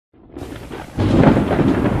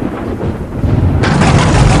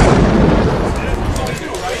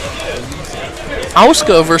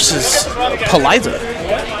Asuka versus Eliza.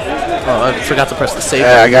 Oh, I forgot to press the save.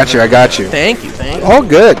 Yeah, I got you. I got you. Thank you. Thank you. All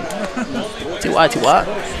good. TY.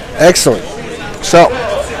 Excellent. So,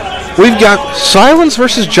 we've got Psylence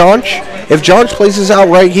versus Jonch. If Jonch plays this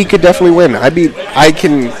outright, he could definitely win.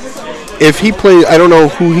 If he plays, I don't know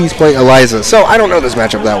who he's playing, Eliza. So, I don't know this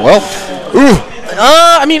matchup that well. Ooh.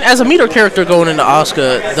 I mean, as a meter character going into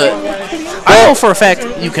Asuka, I know for a fact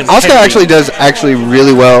you can. Asuka actually does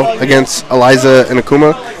really well against Eliza and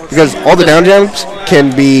Akuma because all the down jams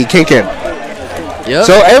can be Ken. Yep.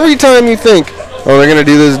 So every time you think, oh, they're gonna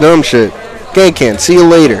do this dumb shit, Ken, see you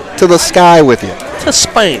later, to the sky with you. To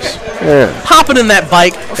space. Yeah. Hopping in that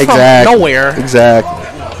bike from nowhere.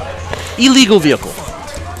 Exactly. Illegal vehicle.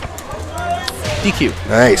 DQ.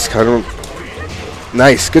 Nice.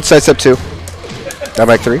 Nice. Good sidestep too. Dive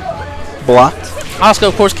back 3. Blocked. Asuka,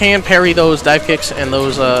 of course, can parry those dive kicks and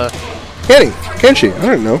those. Can she? I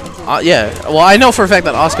don't know. Yeah. Well, I know for a fact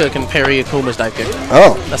that Asuka can parry Akuma's dive kick.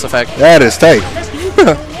 Oh. That's a fact. That is tight.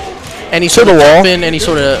 Any sort of wall. Any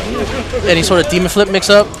sort of demon flip mix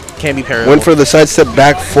up can be parried. Went for the sidestep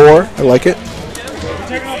back 4. I like it.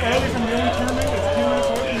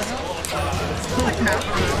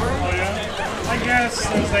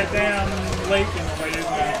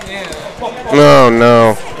 Oh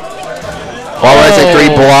no. Wall rising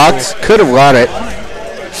 3 blocked. Could have got it.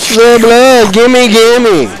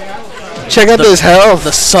 Gimme. Check out this health.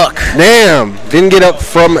 The suck. Damn. Didn't get up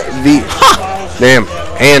from the. Damn.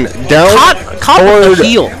 And down forward the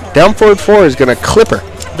heel. Down forward 4 is gonna clip her.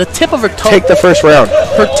 The tip of her toe. Take the first round.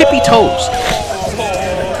 Her tippy toes.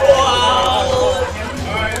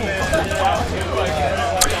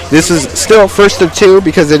 This is still first of 2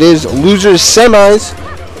 because it is losers semis.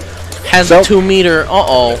 Has a 2 meter.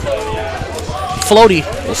 Floaty.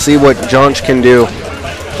 We'll see what Jonch can do.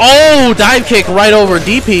 Oh, dive kick right over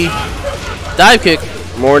DP. Dive kick.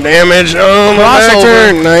 More damage. Oh, my back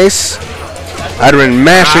turn. Nice. I'd have been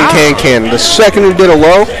mashing Can. The second he did a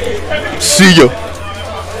low, see ya.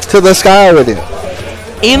 To the sky with it.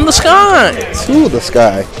 In the sky. To the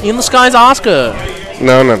sky. In the sky's Asuka.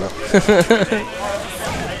 No.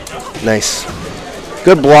 Nice.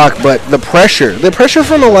 Good block, but the pressure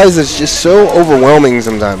from Eliza is just so overwhelming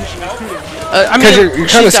sometimes. I mean, you're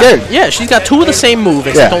kind of scared. Yeah, she's got 2 of the same move,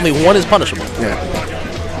 except only 1 is punishable. Yeah.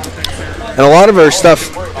 And a lot of her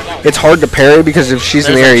stuff, it's hard to parry because if she's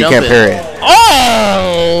in the air, you can't parry it.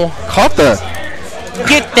 Oh! Caught the.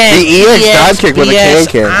 Get that the EX dive kick with a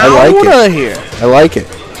can. I like it. Here. I like it.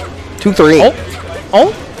 2-3.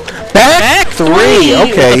 Oh. Back 3.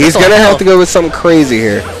 Okay, he's gonna have to go with something crazy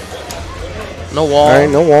here. No wall. All right,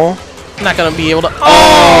 no wall. Not gonna be able to.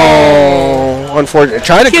 Oh, unfortunate.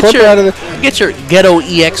 Try to clip her out of the. Get your ghetto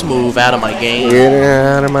EX move out of my game. Get it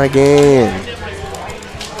out of my game.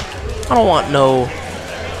 I don't want no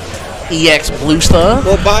EX blue stuff.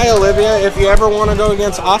 Well, bye, Olivia. If you ever want to go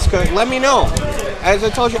against Asuka, let me know. As I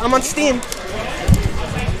told you, I'm on Steam.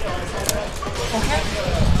 Okay.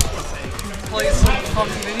 Play some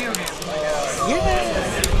fucking video games, I guess.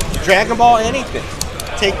 Yeah. Dragon Ball, anything.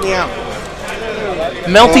 Take me out.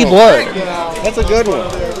 Melty Blood. That's a good one.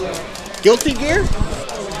 Guilty Gear?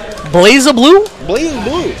 Blaze of Blue? Blaze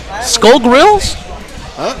Blue. Skull Grills?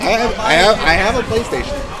 Huh? I have a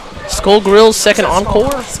PlayStation. Skull Grills Second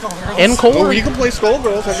Encore? Encore? Oh, you can play Skull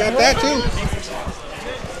Girls. I got that too.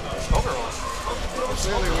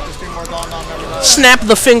 Snap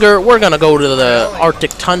the finger. We're gonna go to the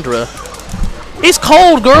Arctic tundra. It's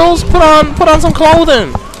cold, girls. Put on some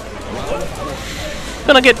clothing.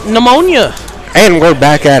 Gonna get pneumonia. And we're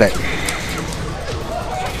back at it.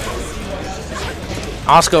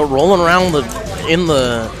 Asuka rolling around in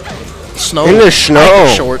the snow. In the snow.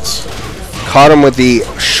 Shorts. Caught him with the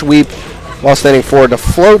sweep while standing forward to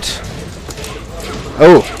float.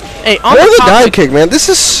 Oh. Hey, on the topic, dive kick, man. It's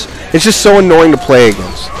just so annoying to play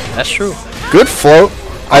against. That's true. Good float.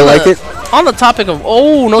 I like it. On the topic of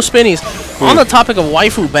no spinnies. On the topic of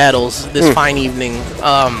waifu battles this fine evening.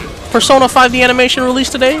 Persona 5 the animation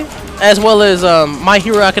released today, as well as My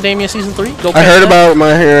Hero Academia Season 3. I heard about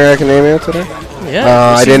My Hero Academia today.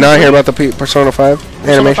 Yeah. I did not hear about the Persona 5 animation.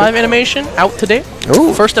 Persona 5 animation out today.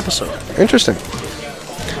 Ooh. First episode. Interesting.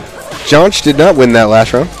 Jonch did not win that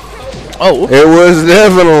last round. Oh. It was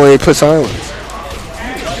definitely Psylence.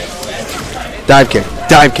 Dive kick.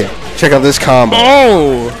 Dive kick. Check out this combo.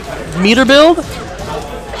 Oh. Meter build?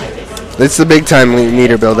 It's the big time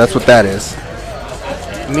meter build. That's what that is.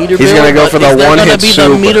 Meter He's going to go for the one-hit super.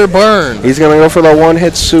 The meter burn. He's going to go for the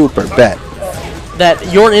one-hit super. Bet.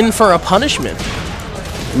 That you're in for a punishment.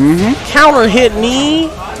 Mm-hmm. Counter hit knee.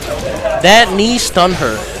 That knee stunned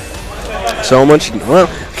her. So much. Well,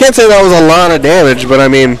 can't say that was a lot of damage, but I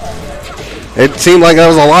mean, it seemed like that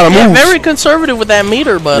was a lot of moves. Yeah, very conservative with that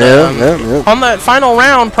meter, but on that final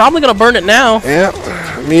round, probably going to burn it now. Yeah,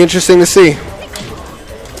 it'll be interesting to see.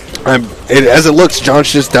 As it looks, John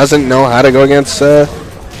just doesn't know how to go against.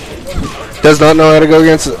 Does not know how to go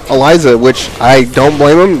against Eliza, which I don't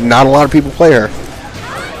blame him. Not a lot of people play her.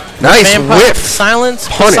 Nice whiff.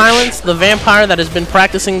 Psylence, the vampire that has been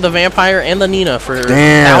practicing the vampire and the Nina for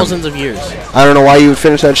thousands of years. I don't know why you would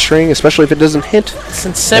finish that string, especially if it doesn't hit.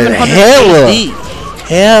 Since 700 AD.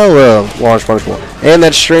 Hella launch punishable. And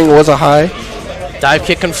that string was a high. Dive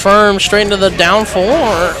kick confirmed, straight into the down 4.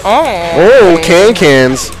 Oh,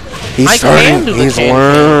 cans. He's learning. He's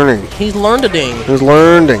learning. He's learned a ding. He's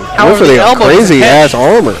learning. Went for the crazy ass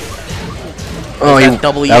armor. Oh,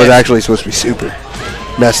 that was actually supposed to be super.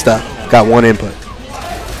 Messed up. Got one input.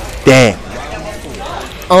 Damn.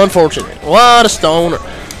 Unfortunate. What a stoner.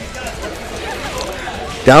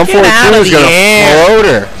 Down 4-2 is going to float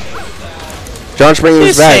her. John's bringing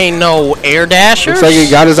this back. This ain't no air dasher. Looks like he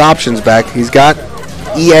got his options back. He's got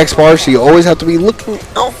EX bars, so you always have to be looking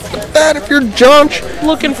out for that if you're John.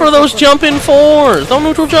 Looking for those jump-in 4s. Don't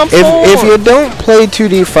neutral jump 4. If you don't play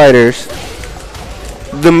 2D fighters,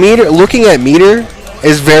 the meter, looking at meter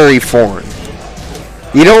is very foreign.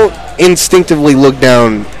 You don't instinctively look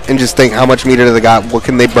down and just think how much meter they got, what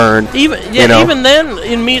can they burn. Even then,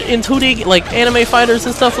 in 2D like anime fighters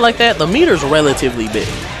and stuff like that, the meter's relatively big.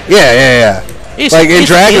 Yeah. Like in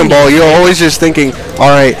Dragon Ball, you're always just thinking, all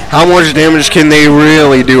right, how much damage can they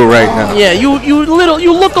really do right now? Yeah, you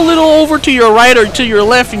look a little over to your right or to your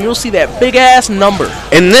left, and you'll see that big ass number.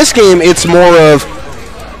 In this game, it's more of,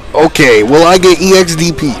 okay, will I get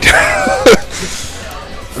EXDP'd?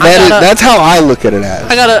 That's how I look at it as.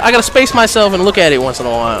 I gotta space myself and look at it once in a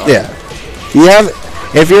while. Yeah,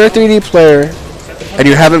 if you're a 3D player and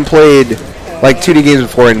you haven't played like 2D games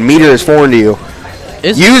before and meter is foreign to you,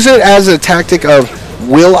 use it as a tactic of,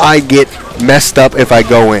 will I get messed up if I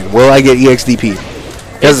go in? Will I get EXDP?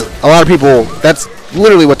 Because a lot of people, that's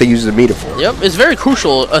literally what they use the meter for. Yep, it's very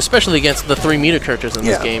crucial, especially against the 3 meter characters in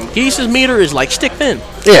this game. Geese's meter is like stick thin.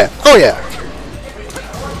 Yeah, oh yeah.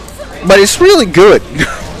 But it's really good.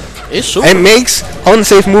 It's super. It makes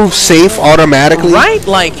unsafe moves safe automatically. Right,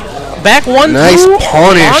 like back 1-2. Nice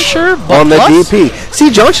punish on the DP. See,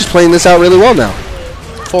 John's just playing this out really well now.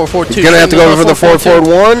 4-4-2. He's gonna have to go for the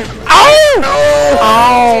 4-4-1. Oh!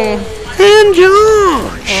 And John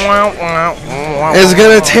is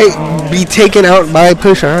gonna be taken out by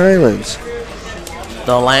Push Islands.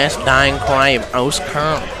 The last dying cry of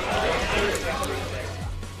Asuka.